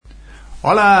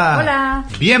Hola! Hola!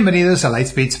 Bienvenidos a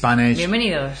Lightspeed Spanish.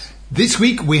 Bienvenidos. This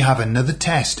week we have another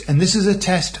test, and this is a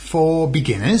test for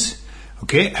beginners.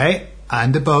 Okay, hey,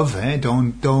 and above,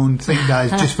 don't think that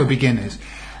is just for beginners.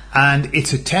 And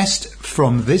it's a test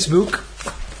from this book,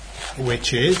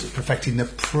 which is Perfecting the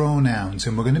Pronouns,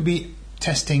 and we're going to be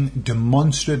testing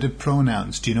demonstrative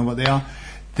pronouns. Do you know what they are?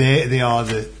 They are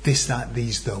the this, that,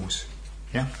 these, those.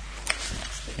 Yeah?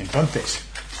 Entonces,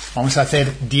 vamos a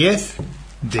hacer 10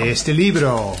 de este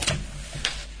libro.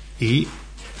 Y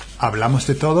hablamos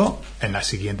de todo en la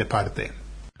siguiente parte.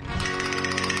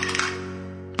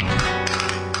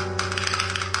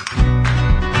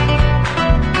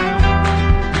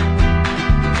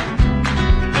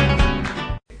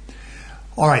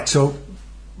 Alright, so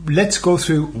let's go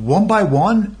through one by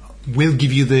one. We'll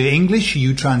give you the English,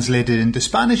 you translate it into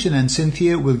Spanish, and then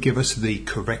Cynthia will give us the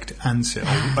correct answer,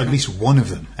 or at least one of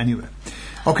them, anyway.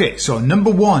 Okay, so number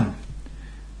 1.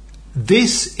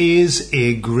 This is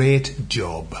a great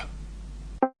job.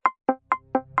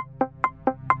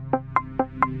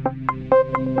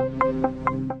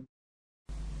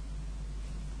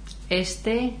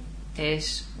 Este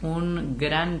es un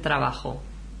gran trabajo.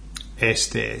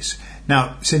 Este es.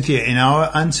 Now, Cynthia, in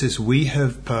our answers we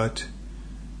have put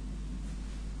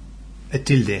a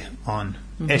tilde on.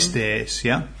 Este es,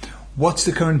 yeah? What's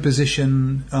the current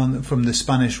position from the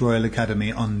Spanish Royal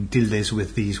Academy on tildes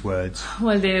with these words?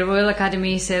 Well, the Royal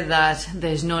Academy said that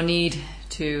there's no need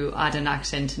to add an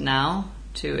accent now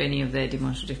to any of the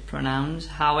demonstrative pronouns.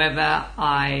 However,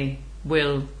 I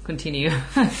will continue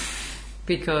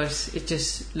because it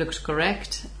just looks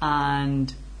correct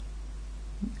and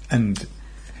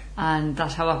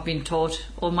that's how I've been taught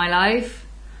all my life,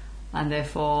 and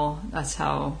therefore that's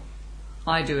how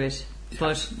I do it.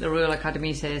 But the Royal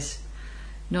Academy says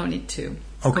no need to.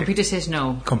 Okay. Computer says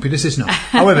no. Computer says no.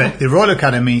 However, the Royal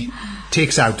Academy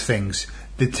takes out things.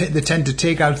 They tend to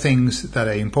take out things that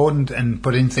are important and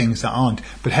put in things that aren't.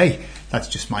 But hey, that's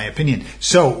just my opinion.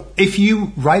 So, if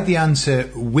you write the answer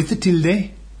with the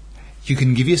tilde, you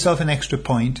can give yourself an extra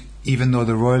point, even though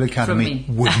the Royal Academy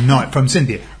would not. From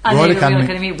Cynthia. And the Royal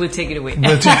Academy will take it away.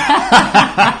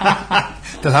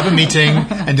 They'll have a meeting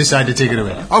and decide to take it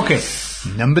away. Okay,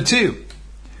 number 2.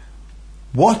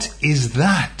 What is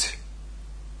that?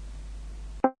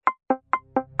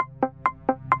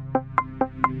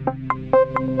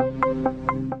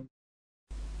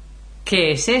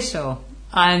 ¿Qué es eso?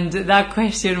 And that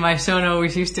question my son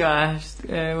always used to ask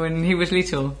when he was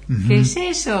little. ¿Qué es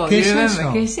eso? ¿Qué es you remember?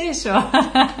 eso? ¿Qué es eso?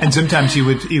 And sometimes he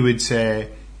would say,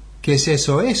 ¿Qué es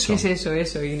eso eso? ¿Qué es eso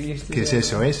eso? You used to ¿Qué es say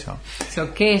eso that. eso? So,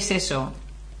 ¿qué es eso?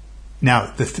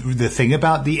 Now, the thing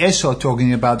about the eso,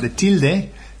 talking about the tilde,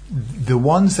 the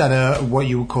ones that are what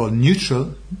you would call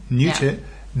neuter,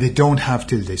 they don't have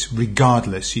tildes,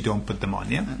 regardless. You don't put them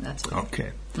on, yeah? That's it.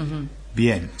 Okay.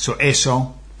 Bien. So,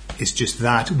 eso is just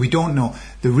that. We don't know.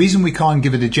 The reason we can't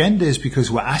give it a gender is because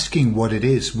we're asking what it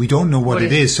is. We don't know what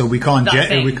it is, so we can't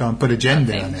put a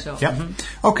gender on it. So, Yep.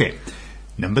 Okay.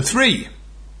 Number 3.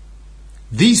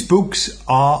 These books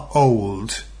are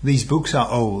old. These books are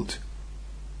old.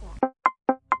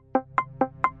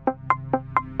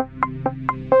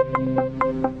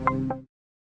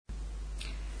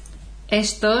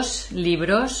 Estos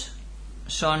libros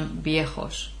son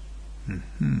viejos.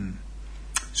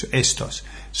 So, estos.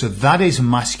 So, that is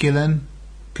masculine,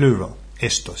 plural.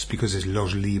 Estos, because it's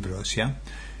los libros, yeah?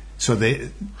 So,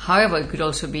 However, it could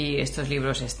also be estos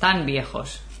libros están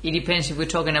viejos. It depends if we're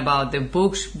talking about the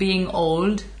books being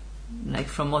old, like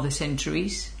from other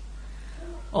centuries,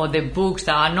 or the books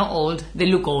that are not old, they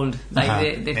look old.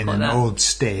 Like they in call an that old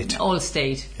state. old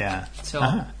state. Yeah.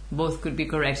 So, both could be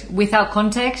correct. Without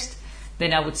context,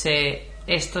 then I would say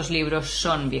estos libros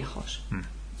son viejos.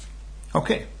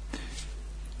 Okay.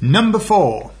 Number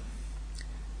 4.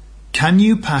 Can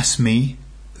you pass me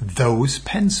those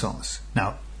pencils?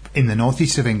 Now, in the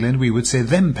northeast of England, we would say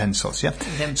them pencils, yeah?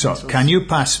 Them so, pencils. can you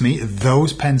pass me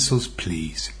those pencils,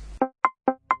 please?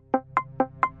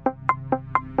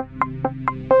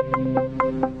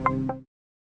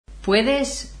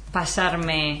 ¿Puedes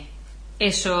pasarme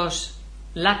esos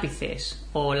lápices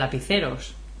o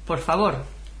lapiceros, por favor?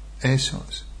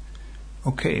 Esos.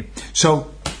 Okay.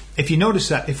 So, if you notice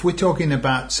that, if we're talking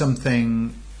about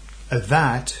something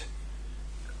that,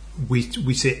 we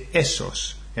say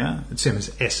esos, yeah? It's the same as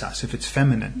esas, if it's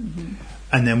feminine.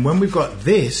 And then when we've got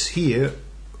this here,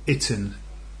 it's an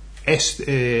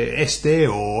este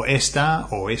or esta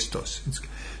or estos.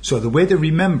 So the way to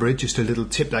remember it, just a little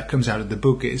tip that comes out of the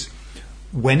book is,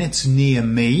 when it's near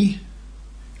me,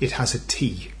 it has a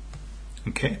T.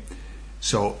 Okay?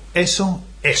 So, eso,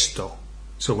 esto.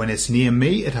 So when it's near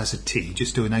me, it has a T.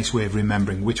 Just do a nice way of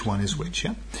remembering which one is which,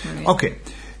 yeah? Brilliant. Okay.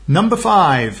 Number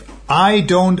 5. I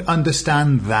don't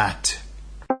understand that.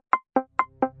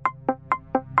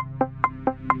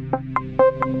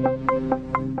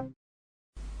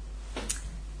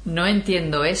 No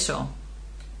entiendo eso.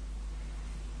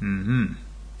 And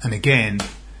again,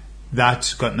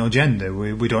 that's got no gender.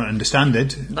 We don't understand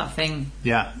it. That thing.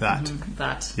 Yeah, that.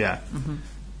 That. Yeah.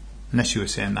 Unless you were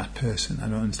saying that person. I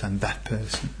don't understand that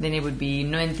person. Then it would be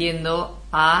no entiendo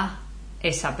a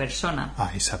esa persona.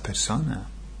 A esa persona.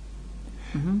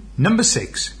 Number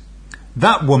 6.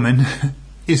 That woman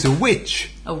is a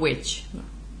witch. A witch.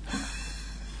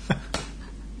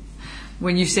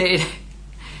 When you say it,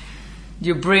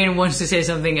 your brain wants to say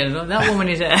something else. No? That woman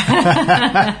is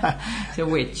it's a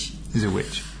witch. Is a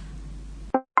witch.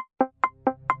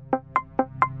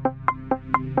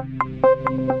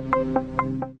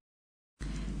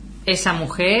 Esa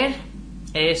mujer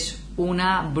es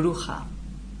una bruja.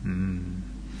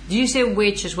 Do you say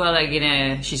witch as well, like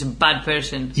she's a bad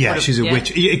person? Yeah, she's a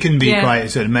witch. It can be quite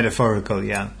sort of metaphorical,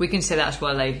 yeah. We can say that as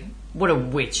well, like, what a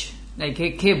witch. Like,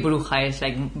 que bruja is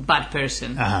like bad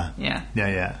person. Uh-huh. Yeah.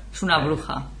 Yeah. Es una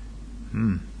bruja.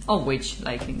 Or witch,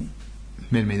 like in...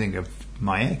 Made me think of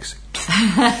my ex.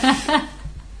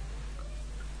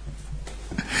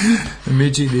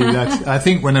 Immediately, I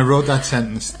think when I wrote that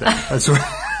sentence, that's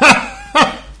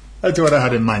what I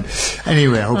had in mind.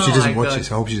 Anyway, I hope she doesn't watch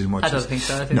this. I hope she doesn't watch this. I don't think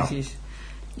so. I think she's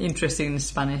interested in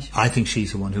Spanish. I think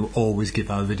she's the one who always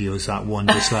give our videos that one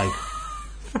dislike.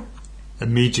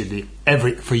 Immediately,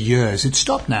 for years. It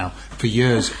stopped now. For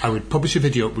years, I would publish a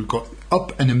video, it would go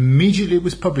up, and immediately it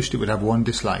was published, it would have one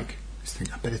dislike. I just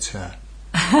think, I bet it's her.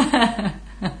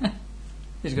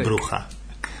 It's good. Bruja.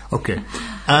 Okay.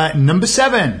 Number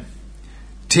 7.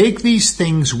 Take these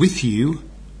things with you,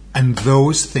 and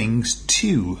those things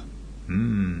too.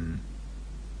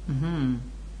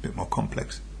 Bit more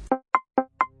complex.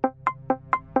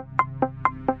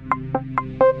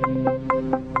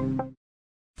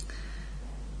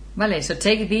 Vale, so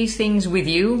take these things with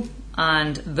you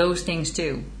and those things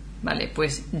too. Vale,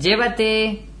 pues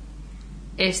llévate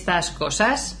estas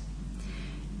cosas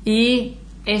y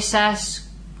esas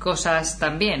cosas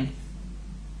también.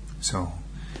 So,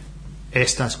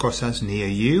 estas cosas near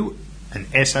you and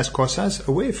esas cosas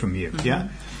away from you, yeah?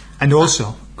 And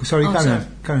also, sorry,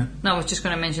 Karen. No, I was just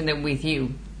going to mention that with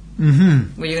you.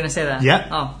 Were you going to say that? Yeah.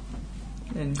 Oh,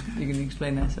 then you can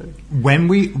explain that, sorry. When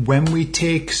we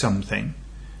take something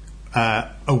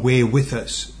away with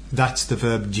us, that's the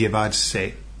verb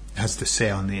llevarse. Has the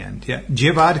se on the end, yeah?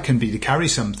 Llevar can be to carry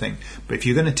something, but if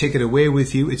you're going to take it away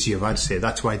with you, it's llevarse.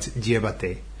 That's why it's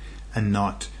llévate and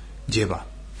not lleva,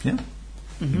 yeah?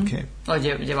 Okay. O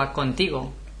lleva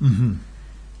contigo.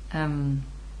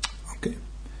 Okay.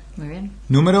 Muy bien.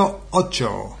 Número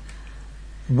 8.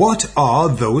 What are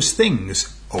those things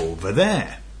over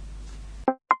there?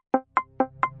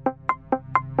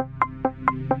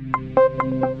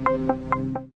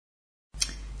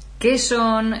 ¿Qué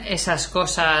son esas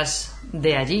cosas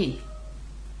de allí?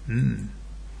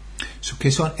 So,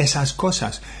 ¿qué son esas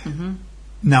cosas?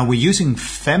 Now, we're using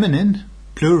feminine,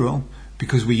 plural,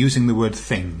 because we're using the word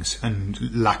things, and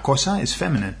la cosa is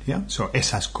feminine, yeah? So,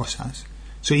 esas cosas.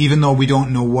 So, even though we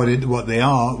don't know what they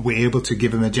are, we're able to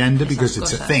give them a gender because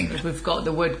it's a thing. We've got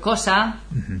the word cosa,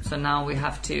 so now we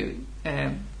have to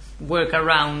work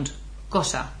around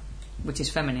cosa, which is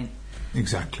feminine.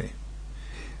 Exactly.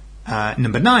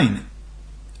 Number 9.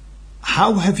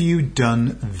 How have you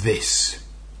done this?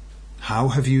 How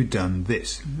have you done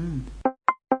this?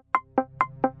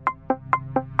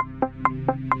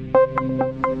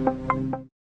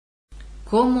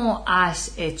 ¿Cómo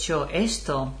has hecho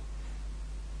esto?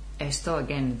 Esto,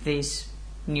 again, this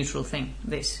neutral thing,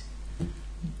 this.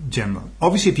 General.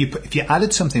 Obviously, if you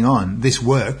added something on, this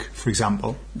work, for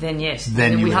example, then yes.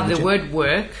 Then we have the word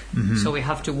work, so we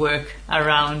have to work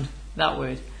around that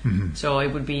word. So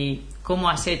it would be ¿Cómo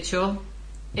has hecho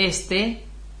este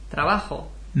trabajo?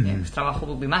 Trabajo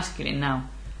would be masculine now,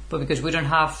 but because we don't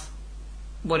have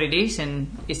what it is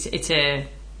and it's a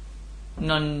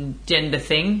non-gender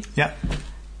thing, yeah,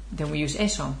 then we use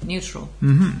eso, neutral.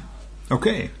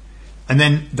 Okay. And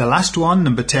then the last one,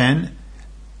 number 10.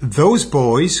 Those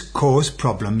boys cause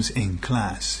problems in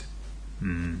class.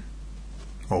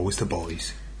 Always the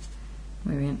boys.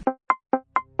 Muy bien.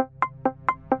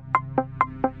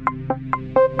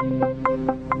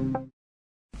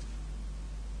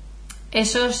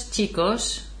 Esos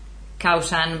chicos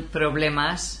causan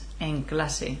problemas en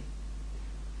clase.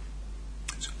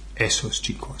 So, esos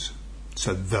chicos.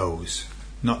 So those,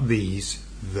 not these,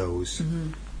 those.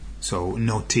 So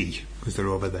no T, because they're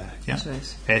over there. Yeah? Eso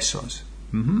es. Esos.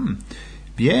 Mm-hmm.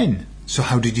 Bien. So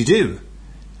how did you do?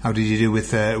 How did you do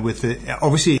with the...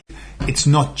 Obviously, it's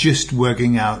not just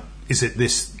working out, is it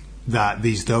this, that,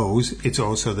 these, those. It's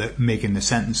also making the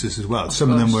sentences as well.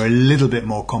 Some of them were a little bit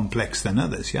more complex than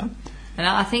others, yeah? And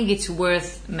I think it's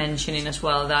worth mentioning as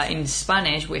well that in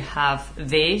Spanish we have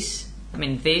these,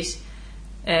 these,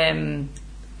 and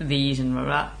blah,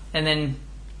 blah, and then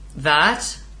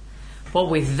that. But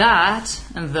with that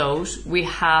and those, we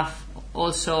have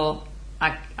also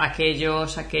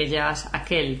aquellos, aquellas,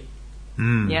 aquel,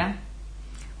 yeah,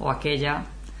 or aquella,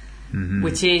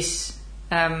 which is,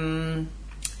 I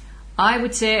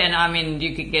would say, and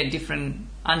you could get different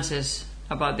answers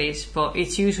about this, but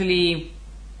it's usually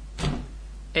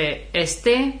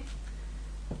este,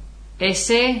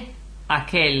 ese,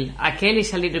 aquel. Aquel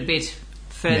is a little bit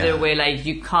further away, like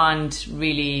you can't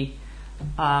really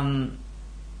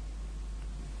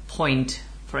point,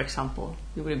 for example.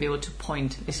 You wouldn't be able to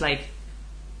point. It's like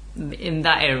in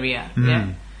that area, yeah?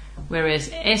 Whereas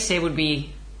ese would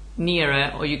be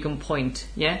nearer, or you can point,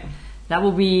 yeah? That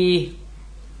would be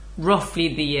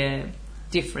roughly the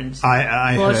difference.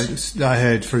 I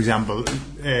heard, for example,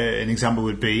 an example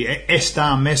would be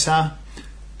esta mesa,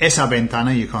 esa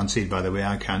ventana, you can't see it by the way,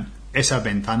 I can, esa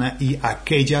ventana y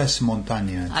aquellas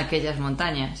montañas. Aquellas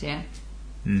montañas, yeah.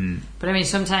 But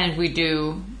sometimes we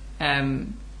do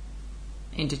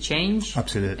interchange.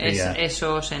 Absolutely, yeah.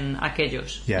 Esos and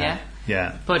aquellos, yeah.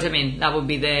 But that would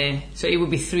be so it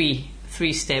would be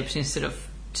three steps instead of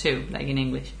two, like in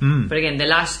English. But again, the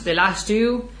last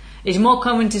two, it's more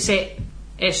common to say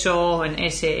eso and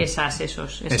ese, esas,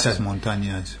 esos, esas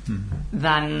montañas,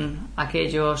 than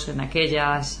aquellos and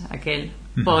aquellas, aquel.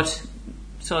 But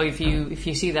so if you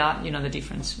see that, you know the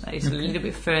difference. It's a little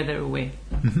bit further away.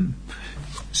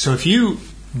 So if you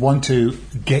want to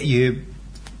get your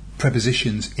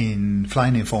prepositions in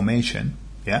flying in formation,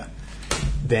 yeah,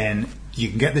 then you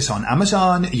can get this on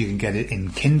Amazon, you can get it in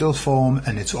Kindle form,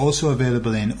 and it's also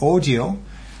available in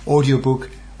audiobook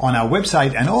on our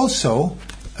website, and also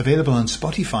available on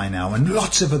Spotify now, and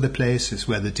lots of other places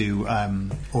where they do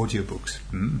audiobooks.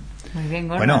 Muy bien,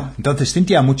 Gordon. Bueno, entonces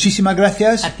Cintia, muchísimas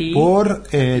gracias por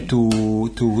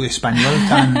tu español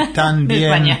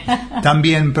tan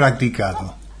bien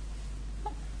practicado.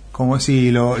 Como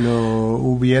si lo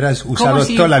hubieras usado como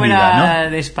si toda la vida,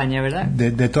 ¿no? De España, ¿verdad?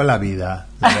 De toda la vida,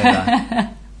 la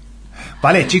verdad.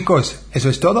 Vale, chicos, eso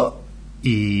es todo.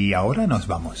 Y ahora nos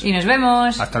vamos. Y nos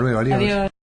vemos. Hasta luego, adiós. Adiós.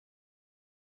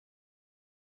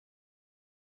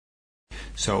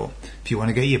 So, if you want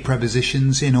to get your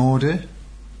prepositions in order,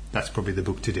 that's probably the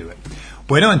book to do it.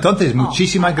 Bueno, entonces,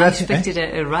 muchísimas gracias. I expected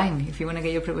a rhyme. If you want to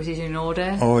get your preposition in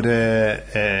order.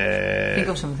 Think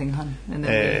of something, hon. And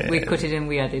then we cut it and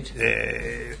we add it.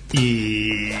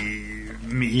 Y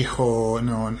mi hijo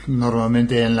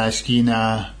normalmente en la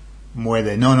esquina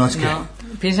muerde. No, es que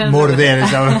morder,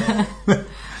 ¿sabes?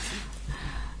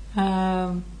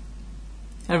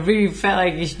 I really felt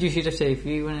like you should have said if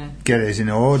you want to get it in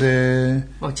order.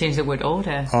 Or change the word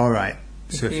order. All right.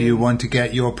 So if you want to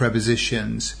get your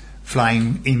prepositions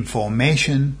flying in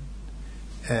formation,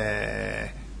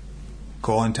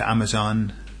 go onto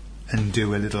Amazon and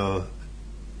do a little.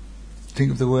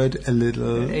 Think of the word. A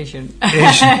little Asian.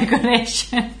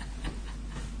 Asian.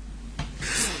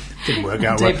 Didn't work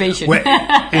out well.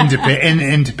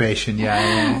 Intubation,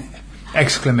 yeah.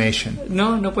 Exclamation.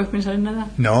 No puedes pensar en nada.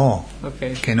 No.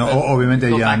 Okay. Que no, obviamente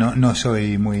ya no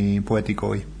soy muy poético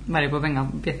hoy. Vale, pues venga,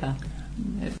 empieza.